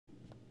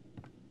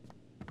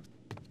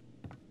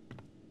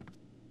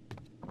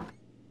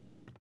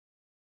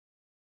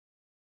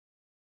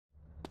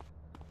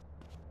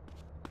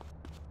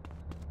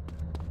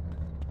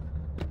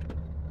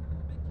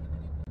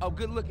Oh,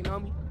 good looking,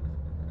 homie.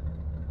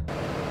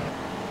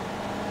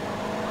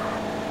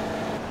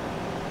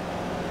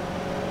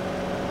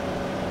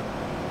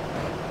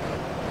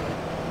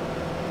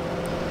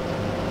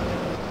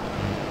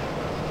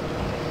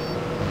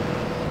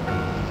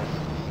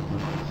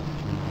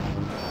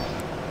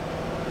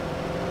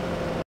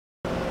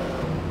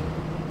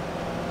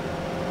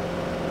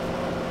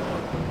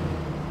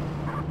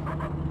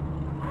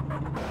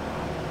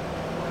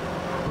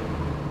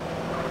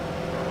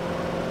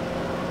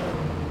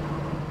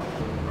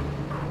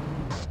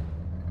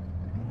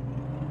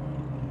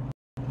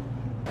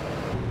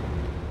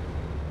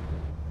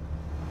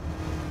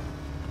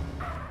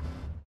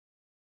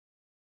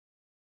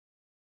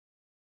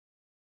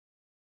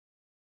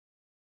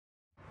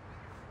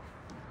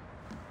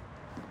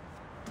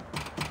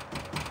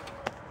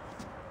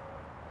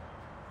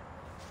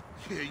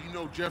 Yeah, you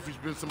know Jeffrey's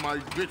been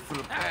somebody's bitch for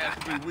the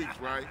past 3 weeks,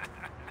 right?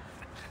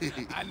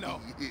 I know.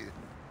 Yeah.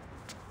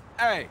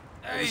 Hey.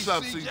 Hey, What's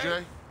up, CJ?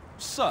 CJ?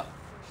 What's up?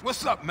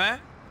 What's up,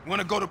 man?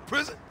 Wanna go to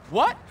prison?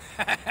 What?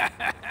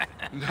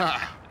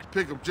 Nah,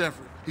 pick up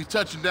Jeffrey. He's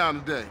touching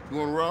down today. You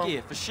wanna roll?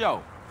 Yeah, for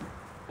sure.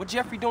 What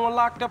Jeffrey doing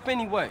locked up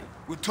anyway?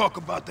 We'll talk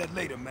about that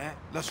later, man.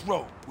 Let's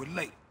roll. We're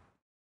late.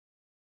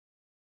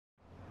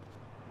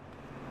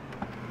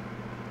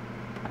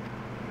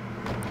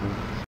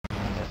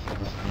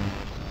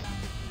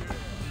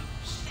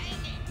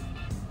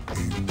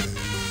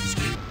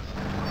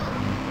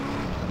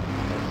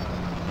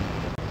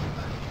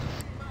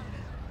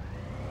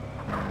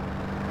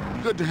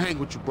 Good to hang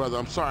with you, brother.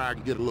 I'm sorry I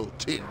can get a little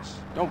tense.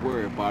 Don't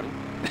worry about it.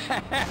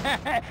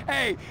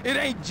 Hey, it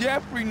ain't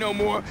Jeffrey no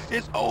more.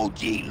 It's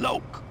OG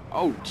Loke.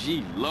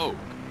 OG Loke.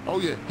 Oh,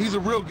 yeah, he's a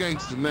real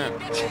gangster now.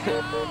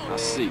 I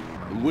see.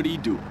 And what do he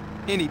do?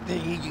 Anything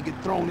he can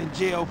get thrown in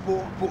jail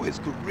for his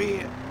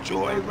career,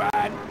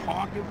 joyriding,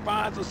 parking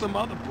fines, or some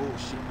other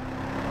bullshit.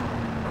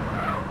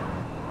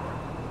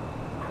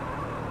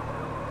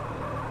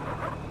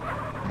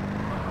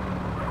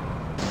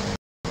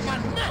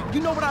 You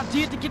know what I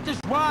did to get this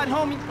ride,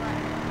 homie?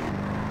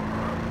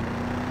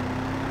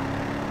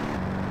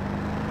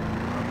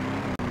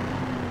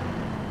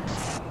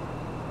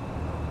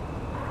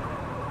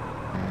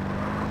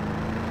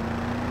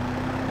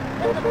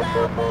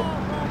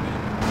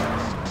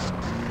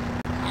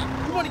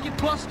 You wanna get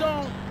bust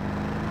on?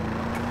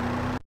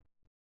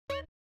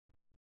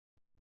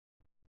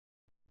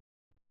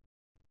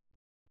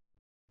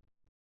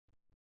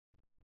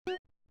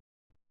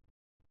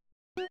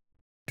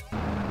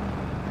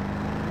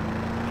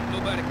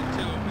 Nobody can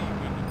tell me.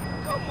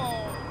 Come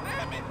on,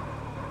 damn it.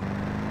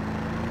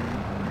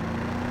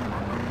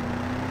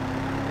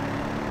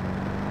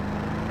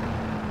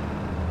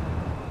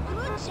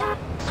 Good job.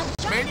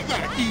 Man, you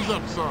gotta ease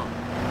up some.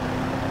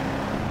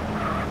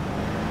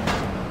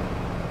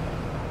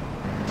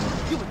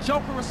 You a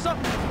joker or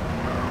something?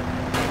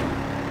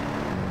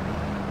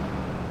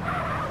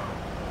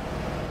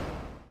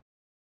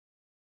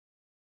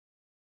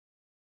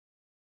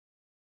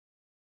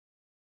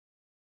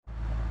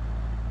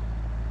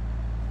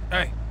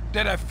 Hey,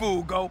 there that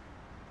fool go.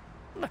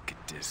 Look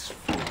at this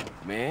fool,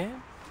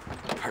 man.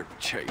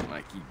 Perpetrating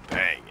like he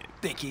banging.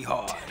 Think he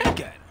hard. Look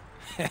at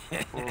him.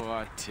 Boy,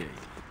 I tell you.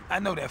 I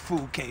know that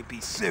fool can't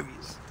be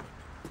serious.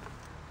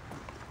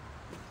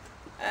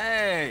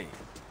 Hey,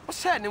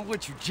 what's happening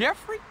with you,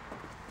 Jeffrey?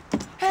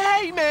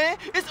 Hey, man,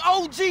 it's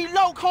OG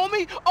Loke,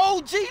 homie.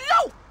 OG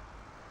Loke.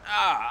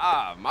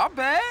 My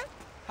bad.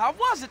 How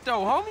was it,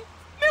 though, homie?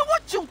 Man,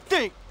 what you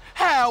think?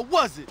 How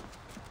was it?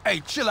 Hey,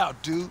 chill out,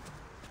 dude.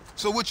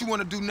 So what you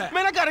want to do now?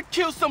 Man, I gotta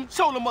kill some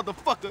chola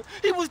motherfucker.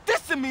 He was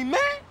dissing me, man.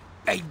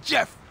 Hey,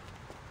 Jeffrey,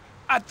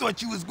 I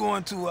thought you was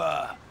going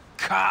to,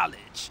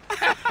 college.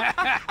 Man,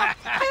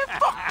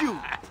 fuck you.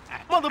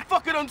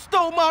 Motherfucker done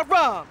stole my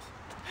rhymes.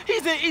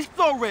 He's in East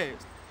Flores.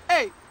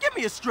 Hey, give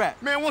me a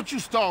strap. Man, why don't you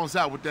stall us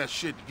out with that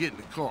shit to get in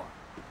the car?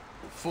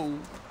 Fool.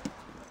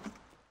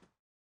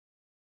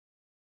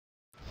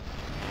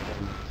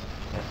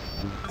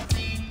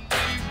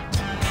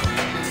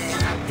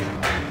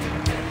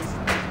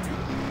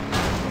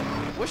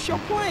 What's your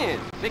plan,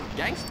 big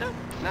gangster?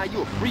 Now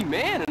you a free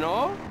man and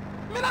all.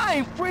 Man, I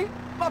ain't free.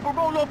 My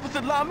parole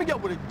officer lined me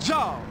up with a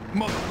job.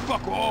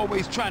 Motherfucker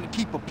always trying to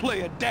keep a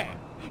player down.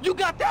 You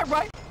got that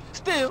right.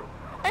 Still,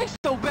 ain't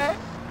so bad.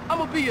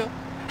 I'ma be a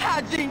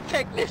hygiene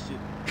technician.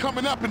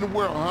 Coming up in the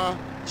world, huh?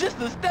 Just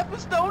a stepping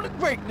stone to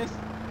greatness.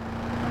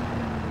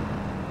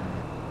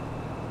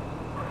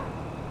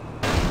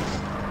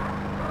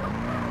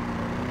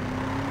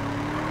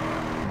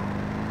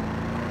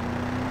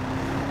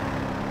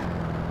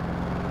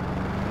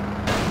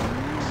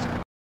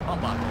 I'm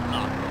about to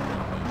knock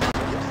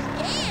you. You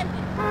scared me.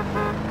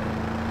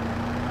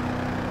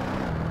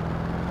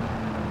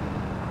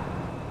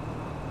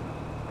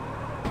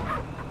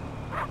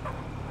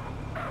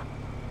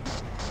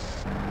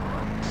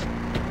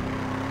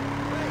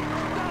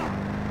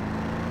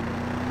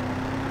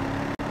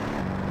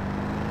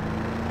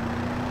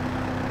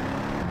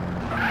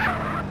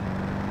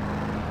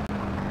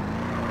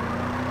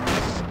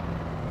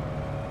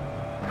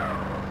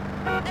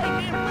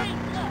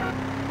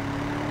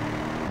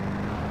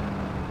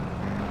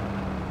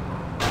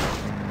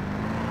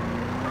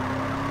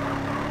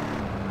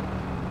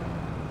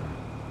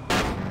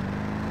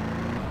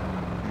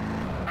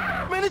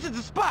 Man, this is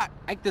the spot.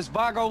 Ain't this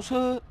Vago's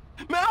hood?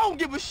 Man, I don't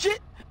give a shit.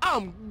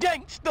 I'm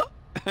gangster.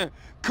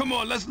 Come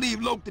on, let's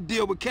leave Loke to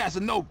deal with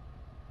Casanova.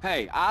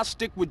 Hey, I'll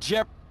stick with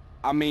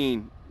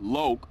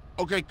Loke.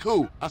 Okay,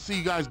 cool. I'll see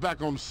you guys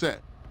back on the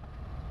set.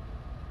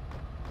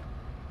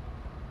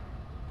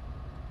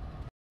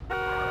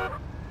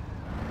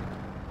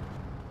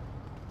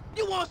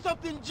 You want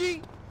something,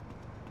 G?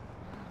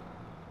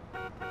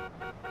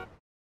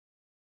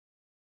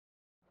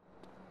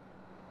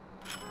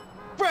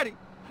 Freddy,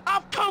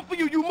 I've come for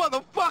you, you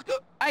motherfucker!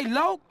 Hey,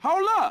 Loke,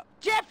 hold up.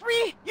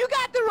 Jeffrey, you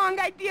got the wrong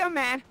idea,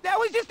 man. That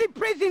was just a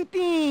prison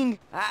thing.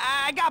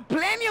 I got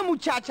plenty of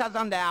muchachas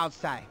on the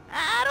outside.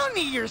 I don't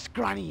need your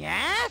scrawny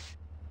ass.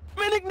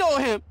 Man, ignore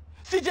him.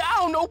 CJ, I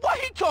don't know what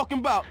he talking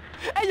about.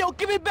 Hey, yo,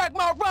 give me back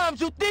my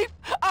rhymes, you thief.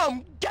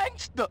 I'm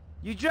gangster.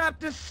 You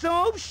dropped the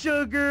soap,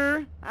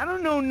 sugar. I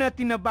don't know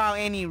nothing about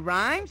any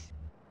rhymes.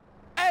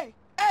 Hey,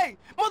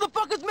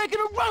 motherfuckers making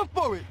a run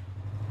for it.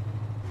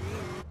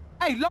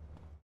 Hey, Loke.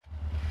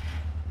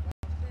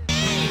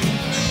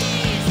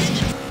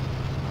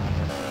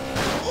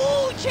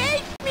 Ooh,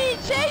 chase me,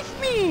 chase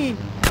me!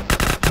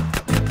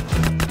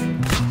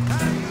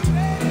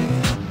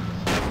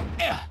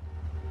 Yeah.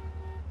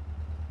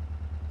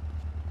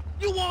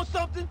 You want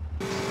something?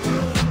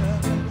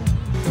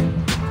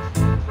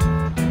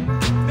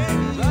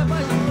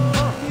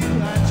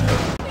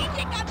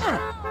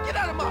 Get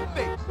out of my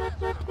face!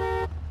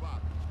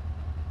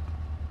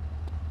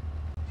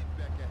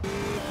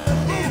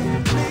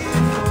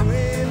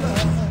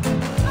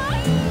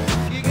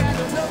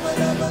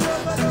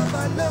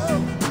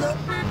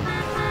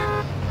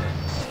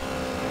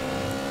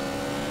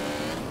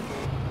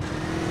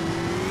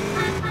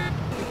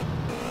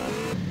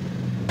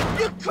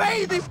 You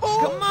crazy fool!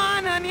 Come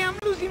on, honey, I'm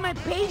losing my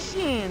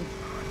patience.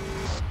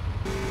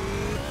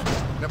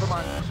 Never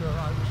mind, sir.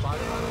 I was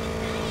lying.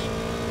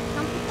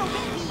 Something's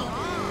already wrong.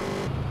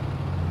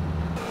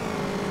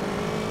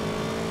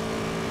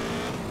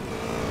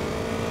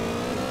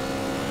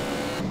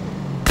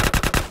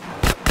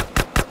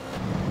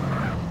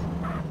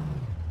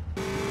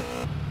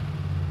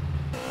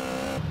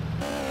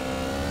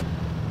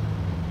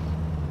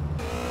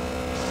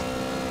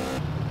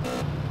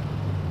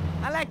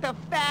 I like the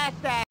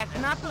fast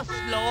ass, not the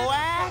slow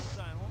ass.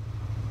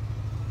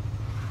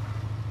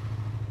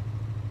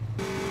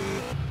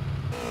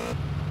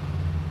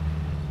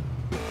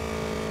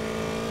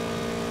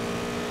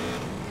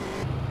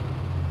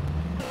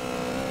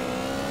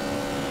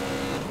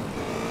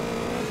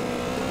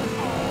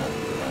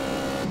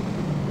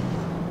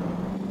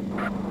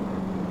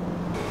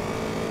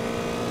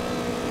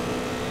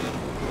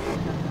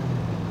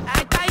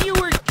 I thought you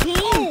were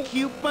king,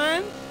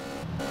 coupons.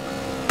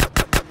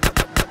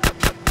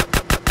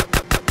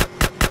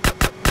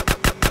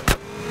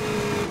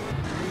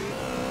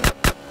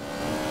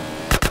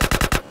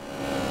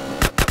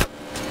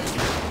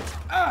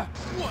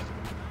 What?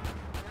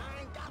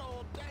 I ain't got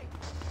all day.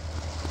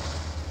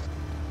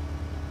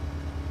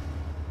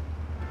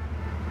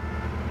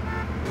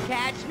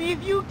 Catch me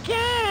if you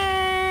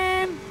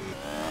can.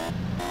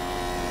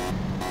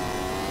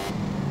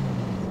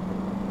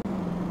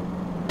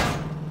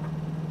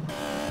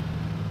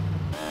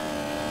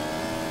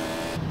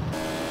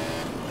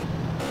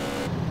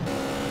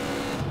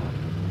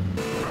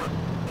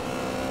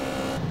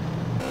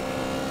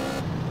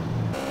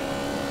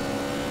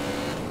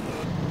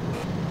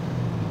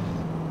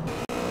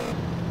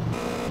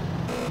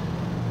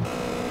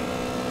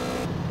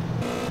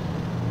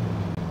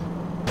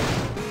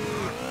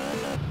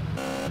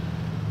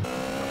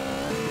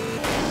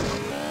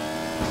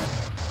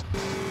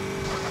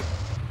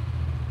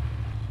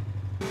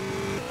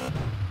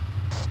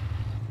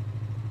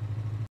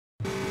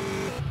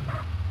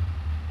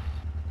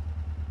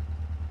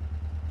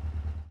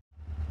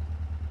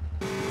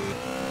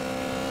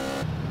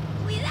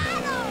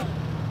 ¡Cuidado!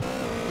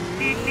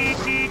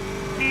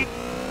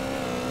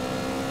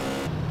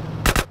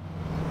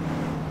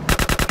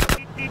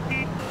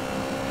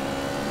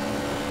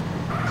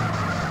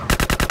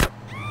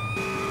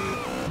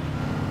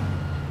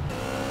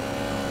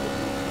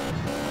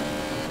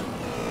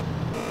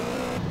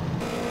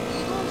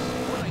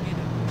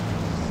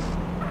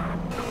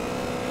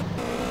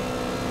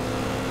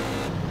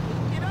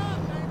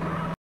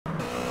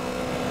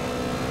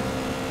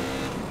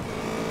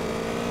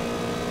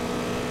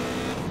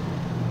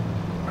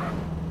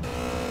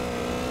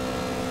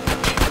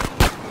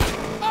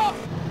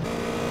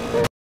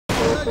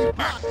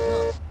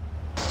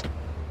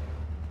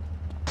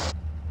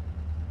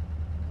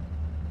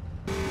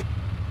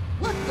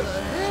 What the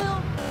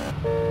hell?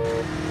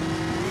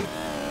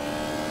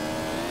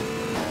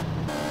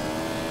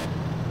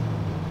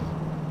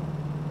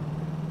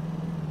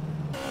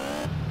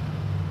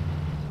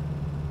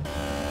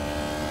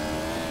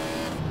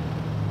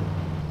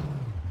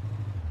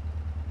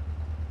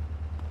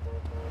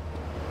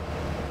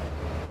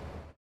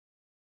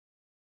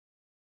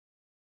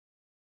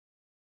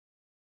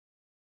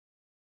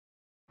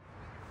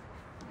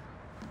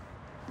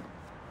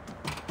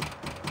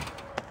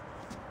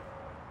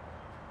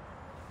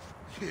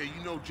 Yeah,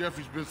 you know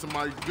Jeffrey's been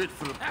somebody's bitch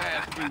for the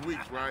past 3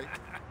 weeks, right?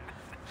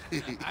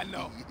 I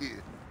know. Yeah.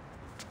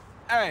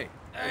 Hey,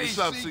 What's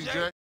up,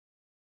 CJ?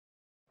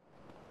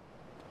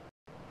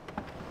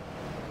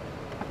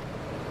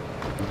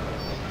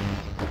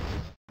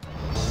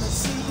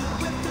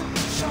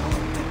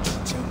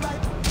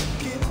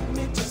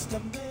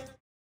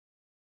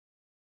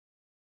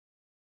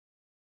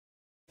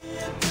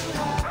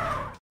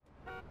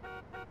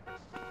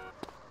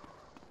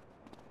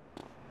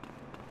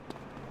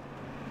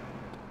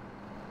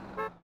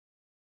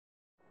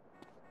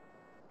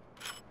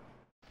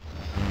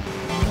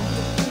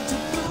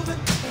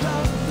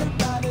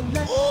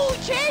 Ooh,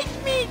 chase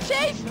me!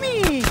 Chase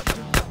me!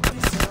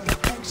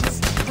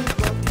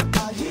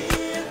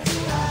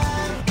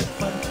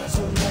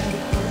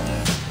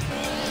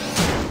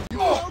 You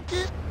broke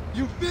it?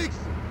 You fix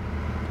it.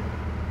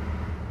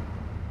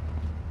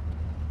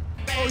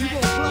 Oh, you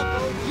gonna block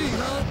OG,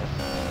 huh?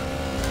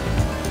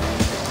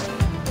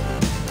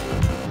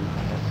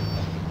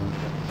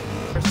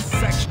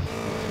 Section.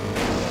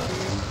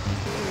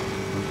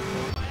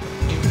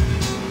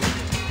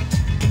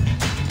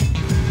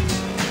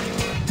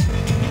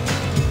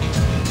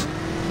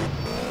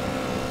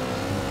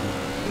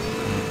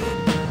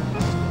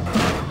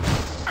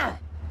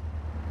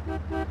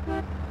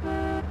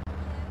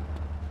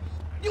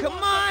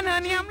 Come on,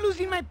 honey, I'm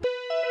losing my...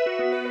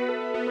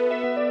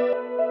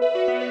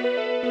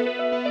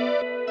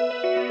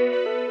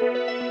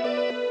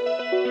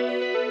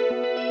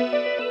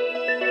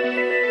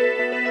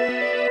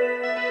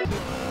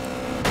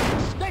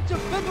 That's a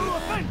federal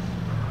offense.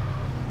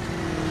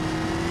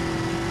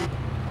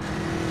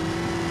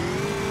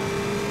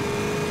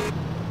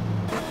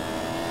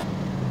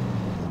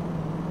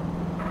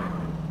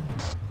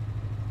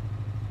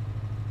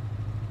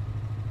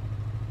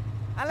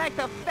 I like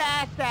the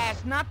fast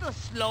ass, not the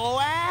slow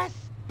ass.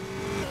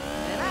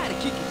 Man, I had to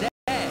kick his ass.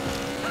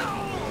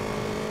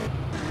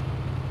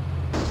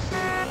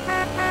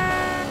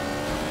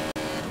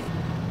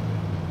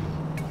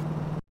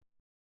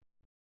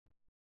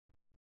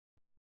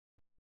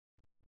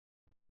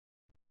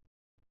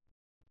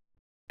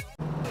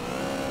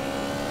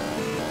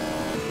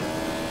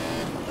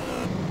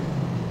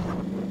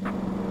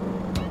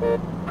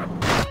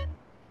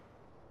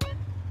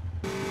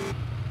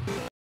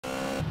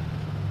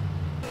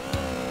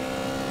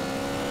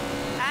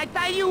 I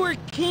thought you were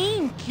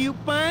king,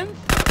 coupons.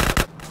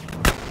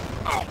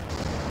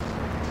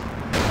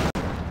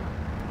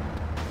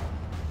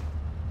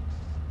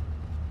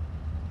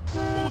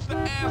 Who's the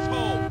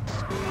asshole?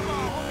 Come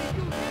on, homie,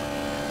 you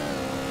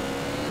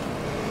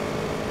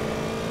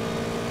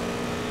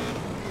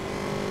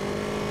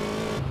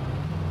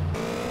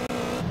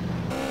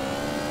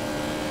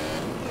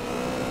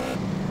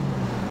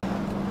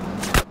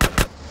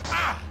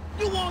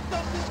You want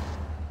something?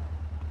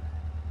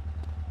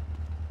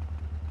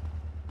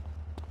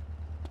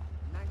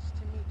 Nice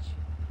to meet you.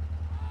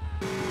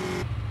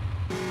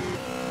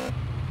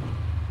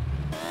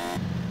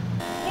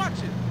 Watch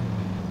it.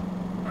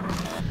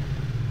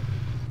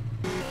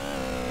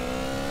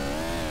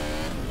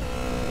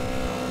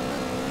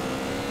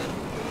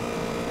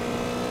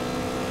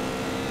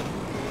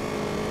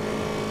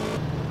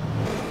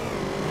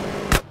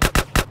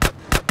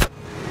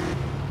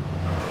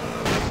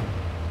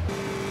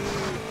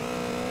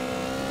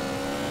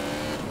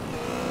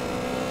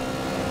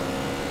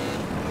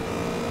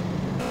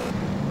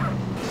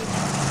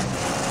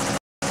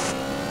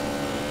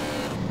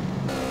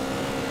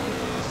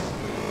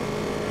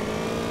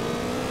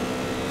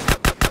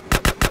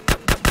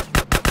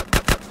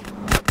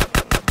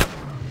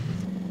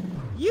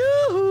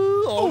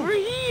 Yoo-hoo! Over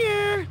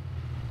here!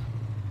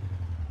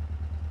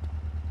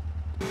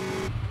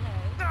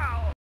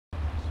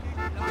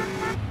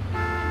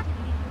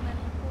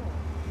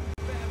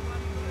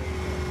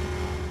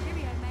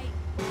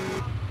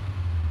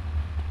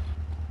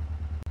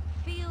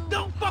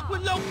 Don't fuck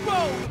with Low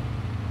Pro!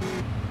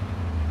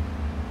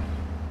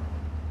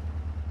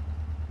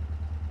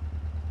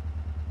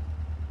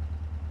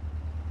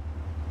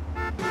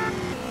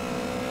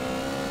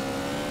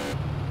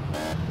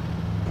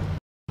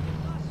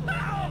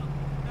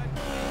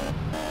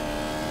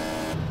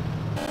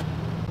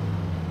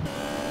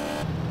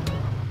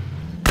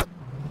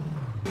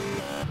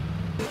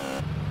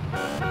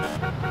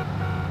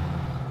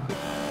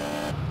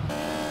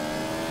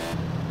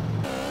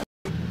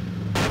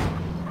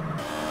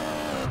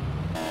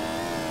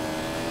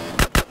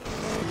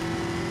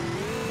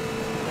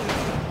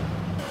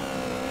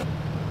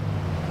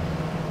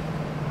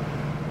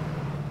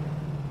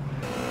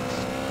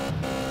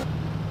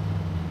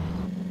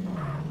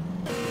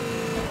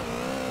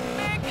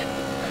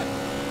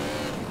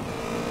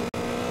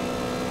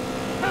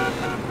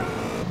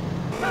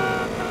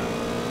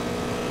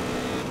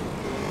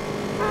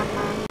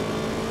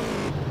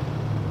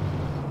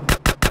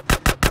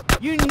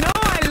 You know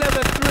I love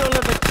the thrill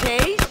of a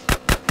chase.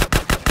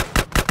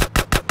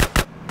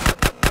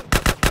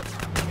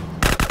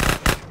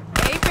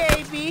 Hey,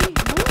 baby,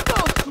 move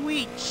those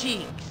sweet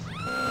cheeks.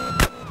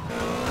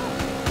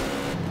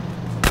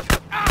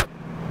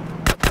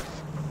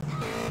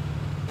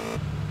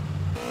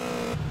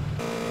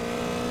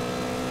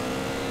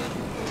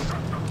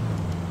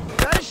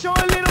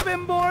 bit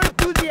more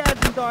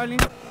enthusiasm, darling.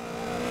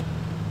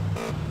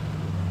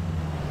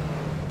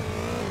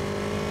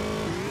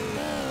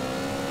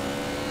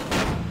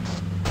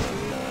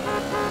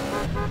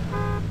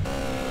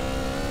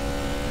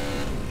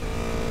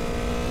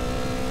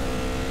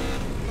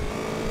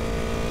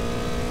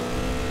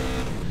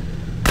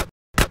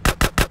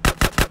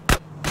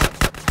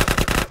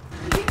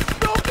 He's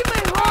broken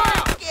my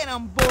heart! Get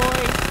him, boy!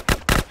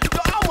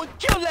 Yo, I would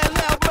kill that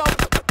loud bro!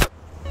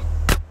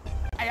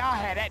 Hey, I'll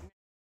have that.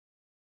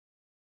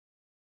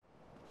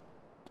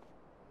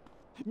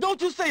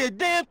 Don't you say a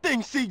damn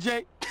thing,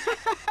 CJ!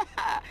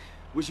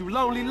 Was you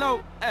lonely,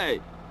 Lo?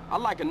 Hey, I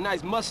like a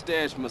nice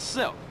mustache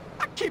myself.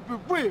 I keep it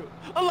real,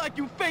 unlike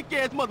you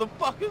fake-ass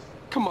motherfuckers.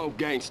 Come on,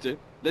 gangster.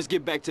 Let's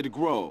get back to the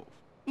Grove.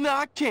 Nah,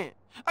 I can't.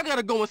 I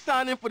gotta go and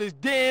sign in for this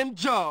damn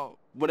job.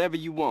 Whatever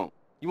you want.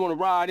 You want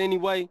to ride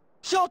anyway?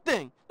 Sure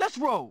thing. Let's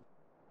roll.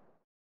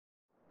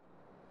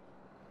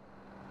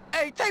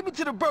 Hey, take me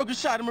to the burger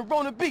shop in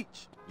Marona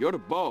Beach. You're the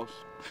boss.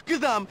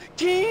 Cause I'm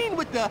keen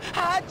with the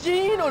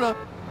hygiene on a...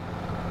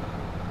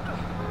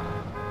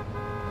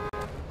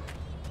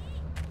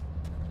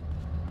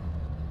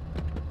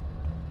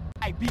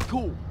 Hey, be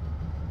cool.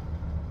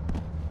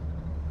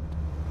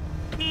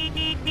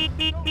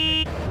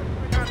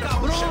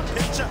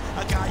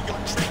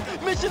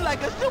 Mission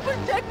like a super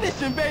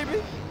technician,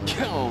 baby.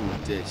 Get on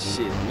with that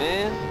shit,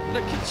 man.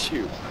 Look at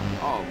you.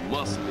 All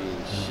muscly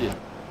and shit.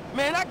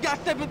 Man, I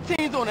got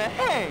 17s on a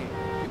hand.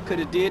 You could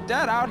have did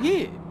that out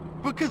here.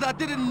 Because I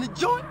did it in the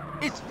joint,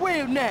 it's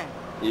real now.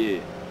 Yeah,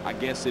 I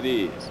guess it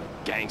is,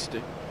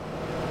 gangster.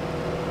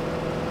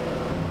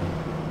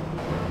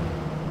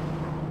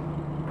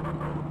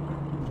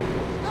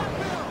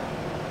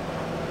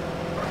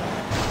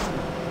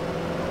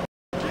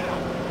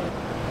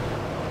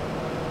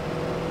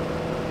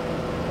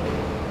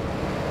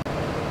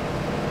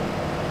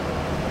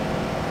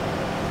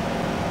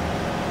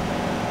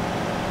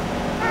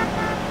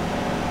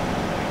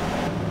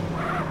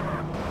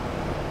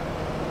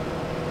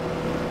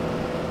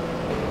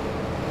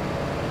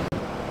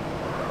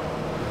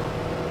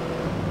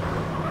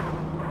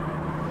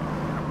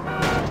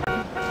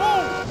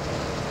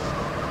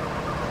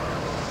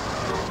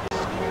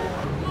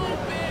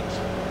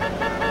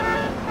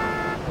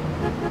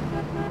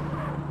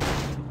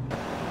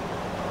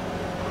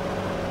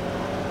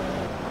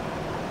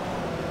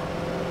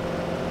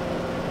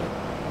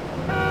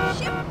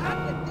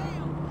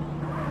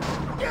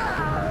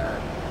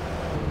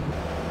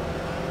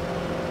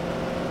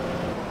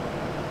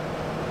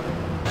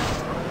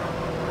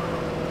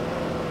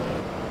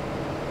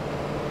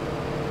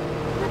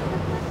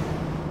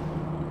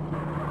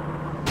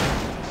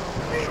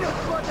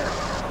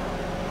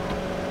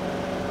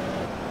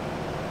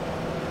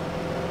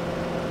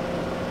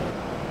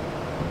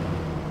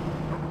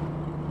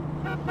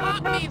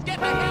 Please get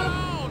the hell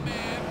on,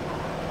 man!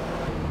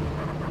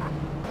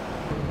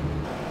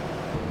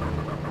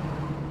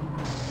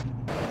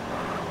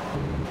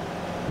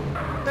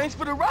 Thanks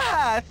for the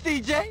ride,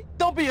 CJ.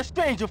 Don't be a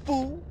stranger,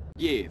 fool.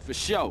 Yeah, for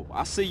sure.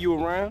 I'll see you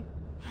around.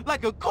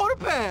 Like a quarter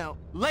pound.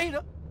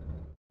 Later.